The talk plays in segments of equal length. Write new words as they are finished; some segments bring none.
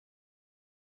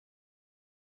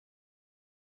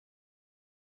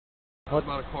I was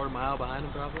about a quarter mile behind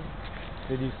him, probably.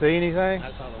 Did you see anything?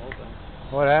 I saw the whole thing.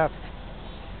 What happened?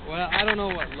 Well, I don't know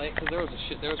what late, because there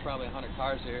was probably 100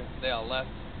 cars here. They all left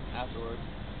afterwards.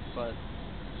 But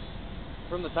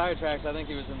from the tire tracks, I think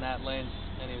he was in that lane,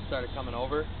 and he started coming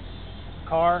over.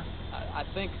 Car? I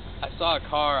think I saw a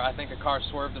car. I think a car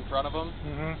swerved in front of him,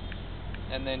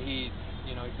 and then he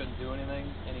couldn't do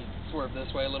anything, and he swerved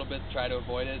this way a little bit to try to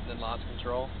avoid it, and then lost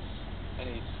control. And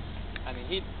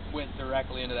he went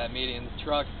directly into that median. The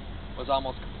truck was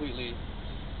almost completely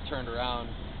turned around,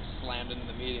 slammed into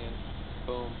the median.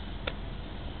 Boom.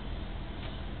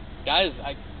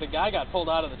 The guy got pulled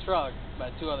out of the truck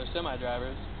by 2 other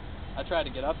semi-drivers. I tried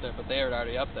to get up there, but they were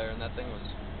already up there, and that thing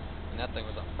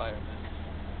was on fire, man.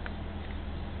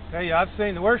 Tell you, I've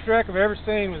seen the worst wreck I've ever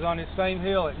seen was on this same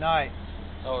hill at night.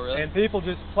 Oh, really? And people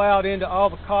just plowed into all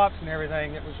the cops and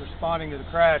everything that was responding to the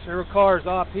crash. There were cars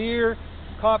off here,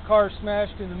 cop cars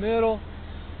smashed in the middle,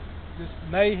 just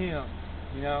mayhem,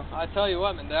 you know. I tell you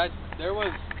what, man, I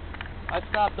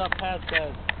stopped up past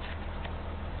that,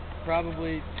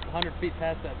 probably 100 feet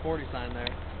past that 40 sign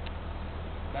there.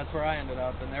 That's where I ended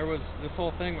up, and this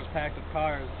whole thing was packed with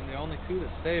cars, and the only 2 that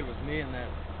stayed was me and that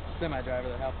semi-driver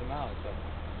that helped him out. But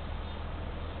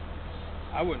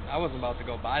I wasn't about to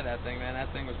go by that thing, man.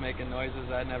 That thing was making noises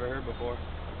I'd never heard before.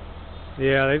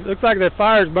 Yeah, it looks like that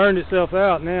fire's burned itself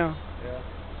out now. Yeah.